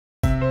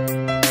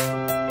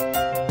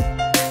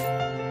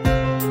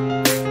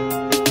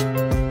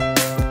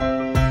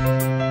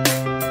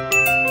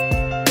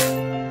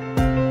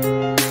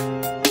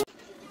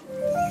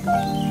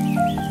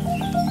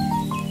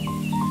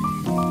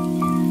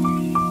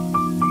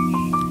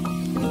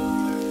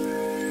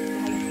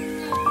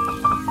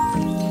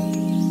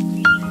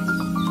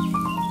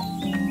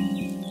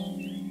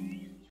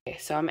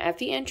so I'm at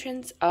the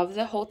entrance of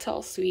the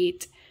hotel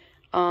suite.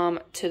 To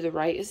the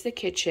right is the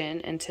kitchen,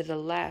 and to the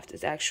left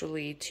is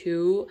actually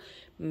 2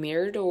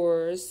 mirror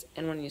doors.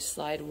 And when you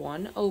slide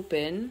one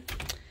open,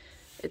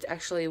 it's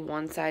actually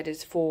one side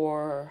is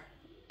for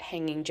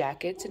hanging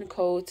jackets and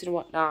coats and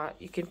whatnot.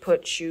 You can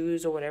put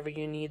shoes or whatever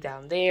you need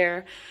down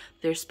there.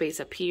 There's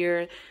space up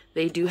here.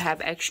 They do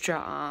have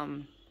extra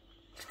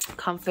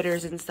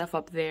comforters and stuff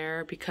up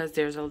there because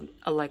there's a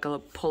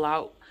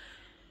pull-out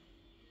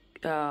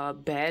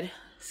bed,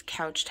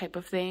 couch type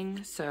of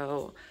thing.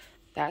 So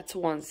that's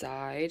one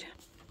side.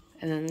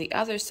 And then the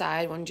other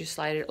side, when you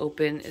slide it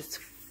open,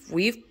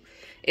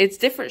 it's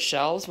different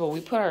shelves, but we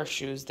put our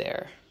shoes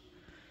there.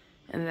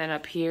 And then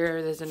up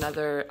here, there's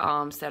another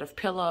set of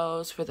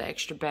pillows for the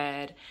extra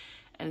bed.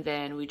 And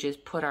then we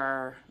just put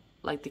our,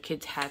 like, the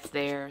kids' hats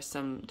there,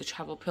 the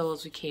travel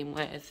pillows we came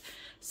with,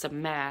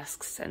 some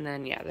masks, and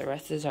then, yeah, the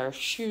rest is our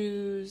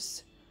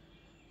shoes.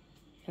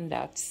 And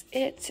that's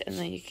it. And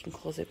then you can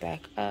close it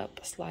back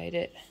up, slide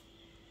it.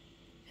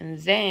 And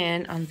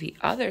then on the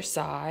other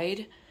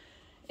side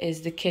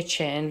is the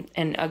kitchen.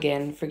 And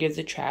again, forgive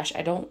the trash.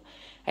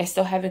 I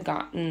still haven't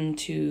gotten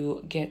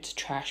to get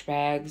trash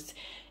bags.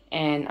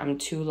 And I'm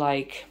too,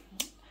 like,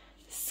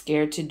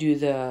 scared to do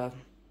the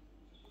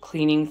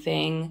cleaning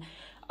thing.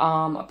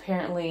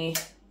 Apparently,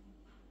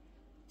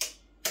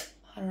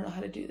 I don't know how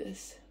to do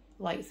this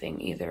light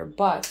thing either.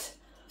 But,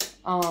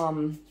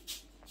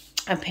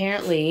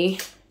 apparently,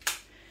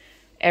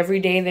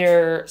 every day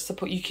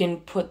you can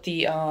put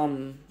the,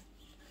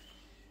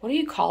 what do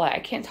you call it? I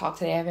can't talk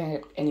today. I haven't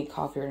had any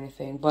coffee or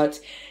anything. But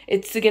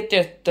it's to get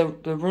the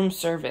room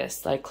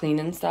service, like clean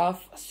and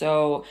stuff.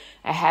 So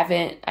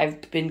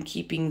I've been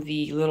keeping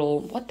the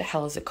little, what the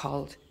hell is it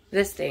called?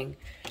 This thing.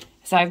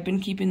 So I've been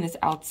keeping this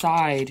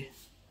outside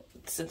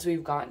since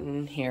we've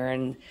gotten here.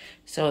 And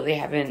so they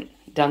haven't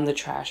done the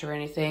trash or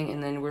anything.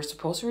 And then we're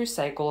supposed to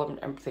recycle.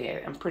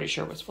 I'm pretty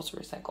sure we're supposed to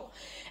recycle.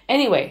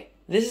 Anyway,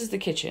 this is the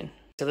kitchen.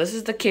 So this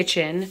is the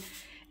kitchen.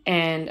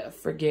 And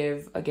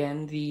forgive,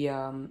 again, the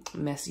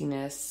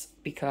messiness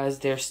because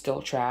there's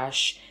still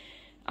trash.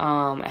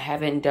 I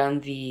haven't done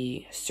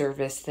the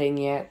service thing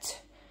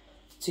yet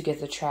to get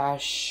the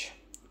trash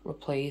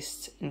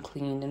replaced and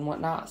cleaned and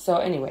whatnot. So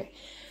anyway,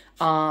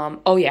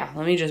 oh yeah,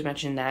 let me just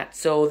mention that.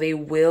 So they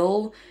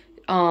will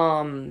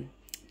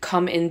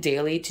come in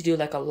daily to do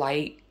like a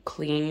light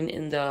clean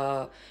in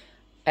the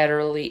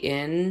Ederle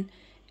Inn.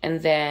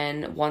 And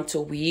then once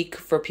a week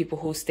for people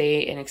who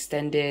stay an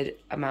extended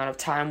amount of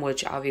time,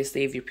 which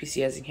obviously if your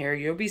PC isn't here,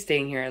 you'll be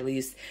staying here at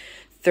least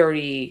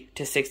 30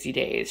 to 60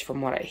 days from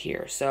what I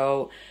hear.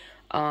 So,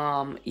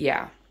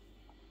 yeah.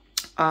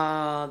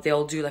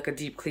 They'll do like a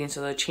deep clean,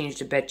 so they'll change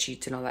the bed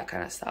sheets and all that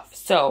kind of stuff.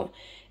 So,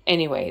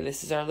 anyway,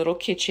 this is our little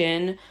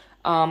kitchen.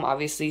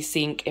 Obviously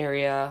sink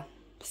area,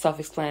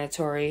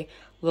 self-explanatory,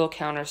 little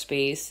counter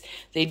space.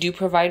 They do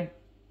provide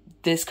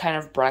this kind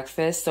of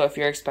breakfast, so if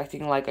you're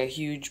expecting like a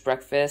huge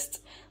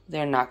breakfast,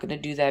 they're not going to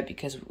do that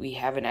because we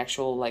have an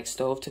actual like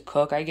stove to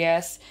cook, I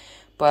guess.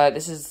 But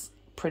this is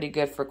pretty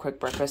good for quick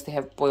breakfast. They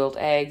have boiled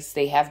eggs,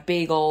 they have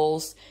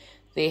bagels,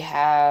 they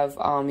have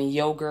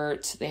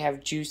yogurt, they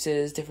have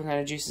juices, different kind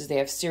of juices, they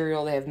have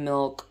cereal, they have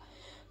milk,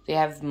 they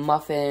have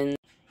muffins.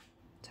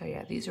 So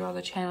yeah, these are all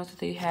the channels that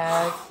they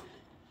have.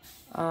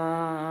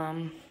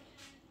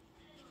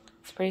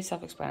 It's pretty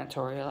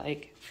self-explanatory,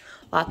 like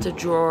lots of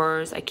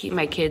drawers. I keep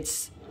my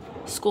kids'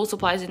 school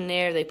supplies in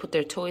there. They put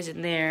their toys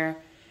in there.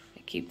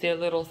 I keep their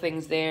little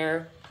things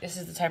there. This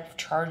is the type of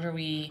charger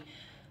we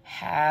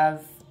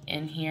have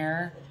in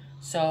here.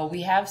 So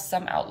we have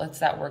some outlets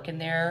that work in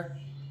there,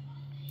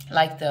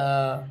 like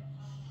to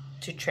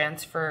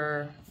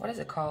transfer, what is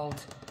it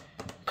called?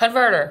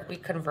 Converter.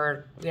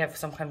 We have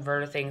some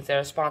converter things that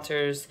our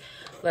sponsors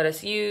let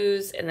us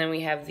use. And then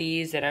we have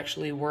these that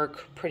actually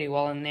work pretty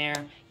well in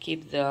there.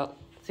 Keep the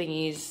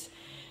thingies.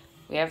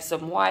 We have some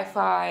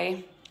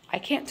Wi-Fi. I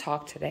can't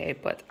talk today,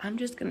 but I'm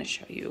just going to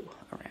show you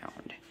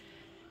around.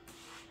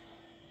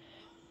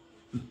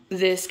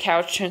 This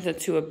couch turns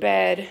into a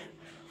bed.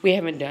 We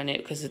haven't done it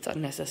because it's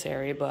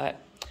unnecessary,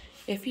 but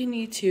if you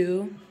need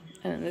to.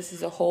 And this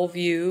is a whole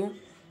view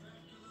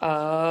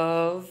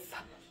of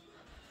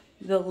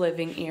the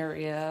living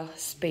area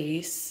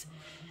space.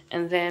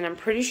 And then I'm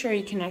pretty sure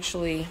you can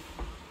actually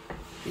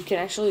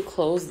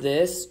close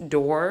this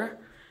door.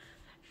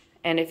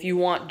 And if you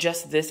want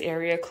just this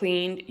area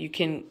cleaned, you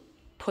can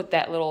put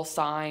that little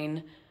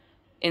sign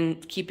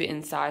and keep it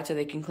inside so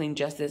they can clean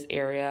just this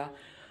area.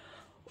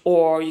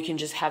 Or you can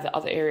just have the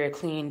other area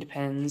clean,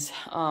 depends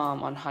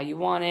on how you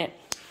want it.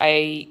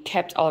 I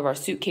kept all of our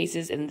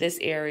suitcases in this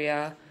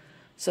area.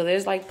 So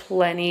there's like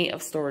plenty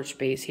of storage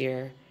space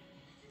here.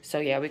 So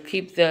yeah, we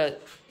keep the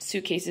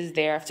suitcases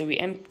there after we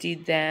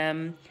emptied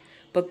them,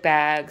 book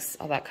bags,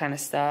 all that kind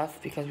of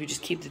stuff, because we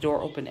just keep the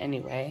door open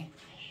anyway.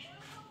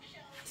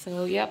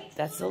 So, yep,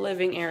 that's the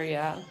living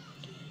area.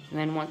 And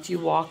then once you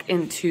walk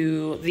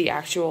into the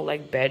actual,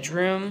 like,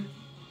 bedroom,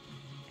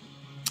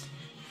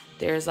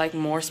 there's, like,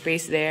 more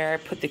space there.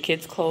 Put the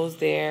kids' clothes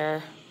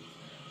there.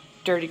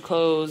 Dirty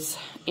clothes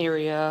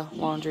area,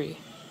 laundry.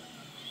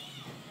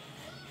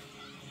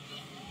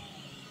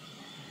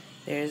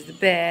 There's the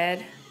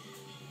bed.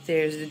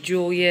 There's the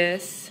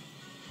Julius.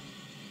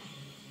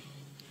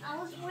 I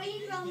was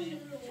waiting from you.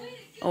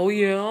 Oh,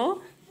 yeah?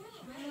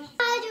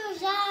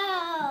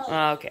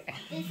 Okay.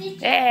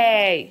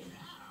 Hey!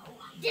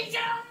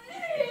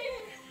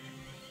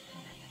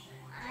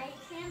 I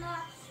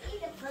cannot see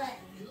the foot.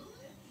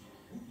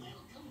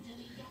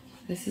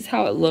 This is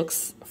how it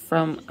looks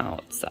from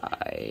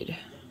outside.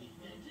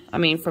 I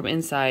mean, from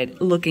inside,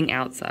 looking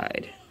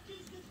outside.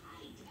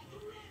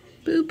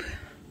 Boop.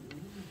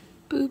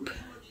 Boop.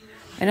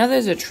 I know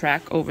there's a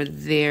track over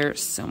there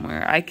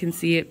somewhere. I can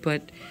see it,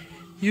 but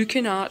you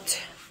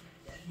cannot.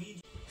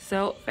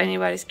 So, if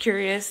anybody's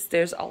curious,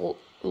 there's a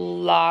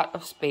lot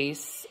of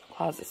space,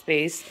 closet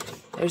space.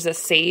 There's a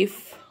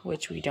safe,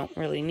 which we don't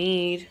really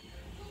need.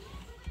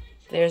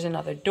 There's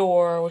another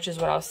door, which is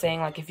what I was saying.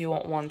 Like, if you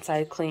want one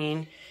side clean,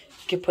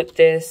 you could put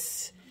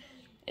this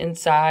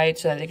inside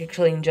so that they could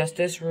clean just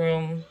this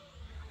room.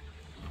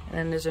 And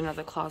then there's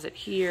another closet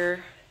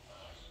here.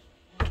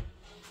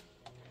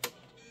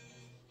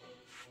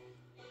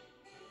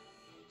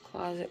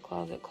 Closet,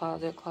 closet,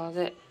 closet,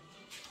 closet.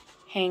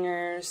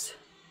 Hangers.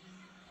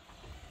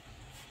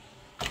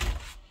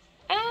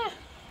 Ah!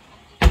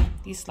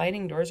 These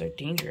sliding doors are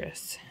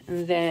dangerous.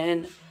 And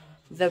then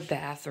the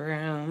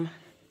bathroom.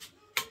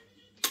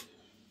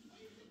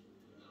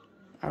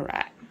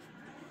 Alright.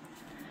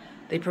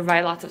 They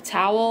provide lots of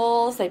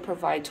towels. They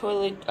provide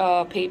toilet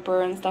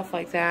paper and stuff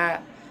like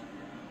that.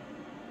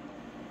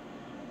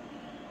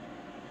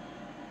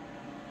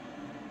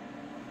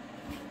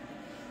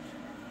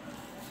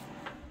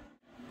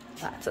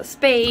 Lots of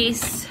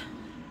space.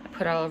 I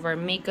put all of our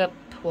makeup,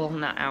 well,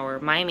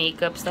 not my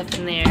makeup stuff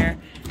in there.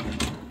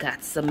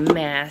 Got some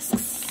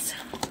masks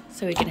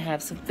so we can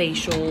have some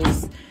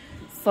facials,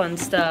 fun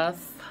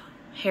stuff,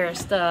 hair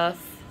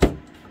stuff. I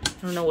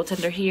don't know what's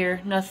under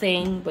here,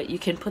 nothing, but you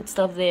can put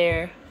stuff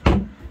there.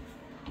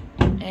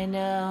 And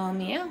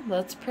yeah,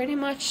 that's pretty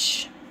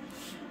much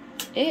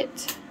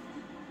it.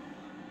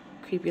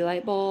 Creepy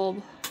light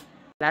bulb.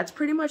 That's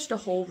pretty much the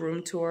whole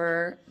room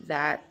tour.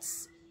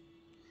 That's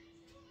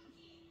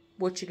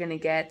what you're gonna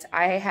get.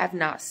 I have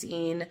not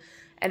seen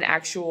an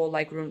actual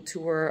like room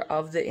tour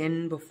of the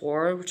inn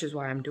before, which is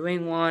why I'm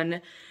doing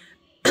one.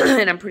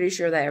 And I'm pretty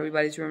sure that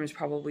everybody's room is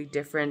probably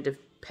different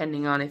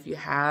depending on if you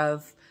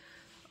have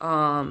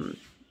a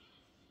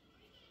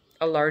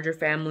larger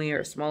family or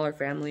a smaller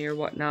family or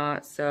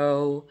whatnot.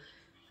 So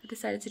I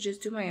decided to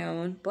just do my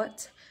own,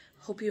 but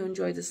hope you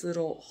enjoyed this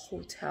little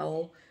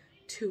hotel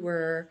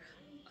tour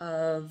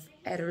of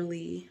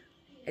Ederle,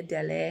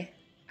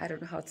 I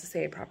don't know how to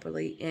say it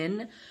properly,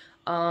 Inn.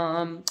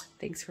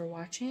 Thanks for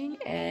watching,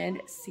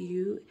 and see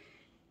you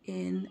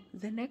in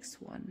the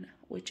next one,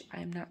 which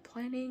I'm not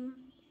planning.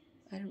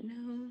 I don't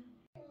know.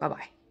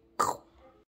 Bye-bye.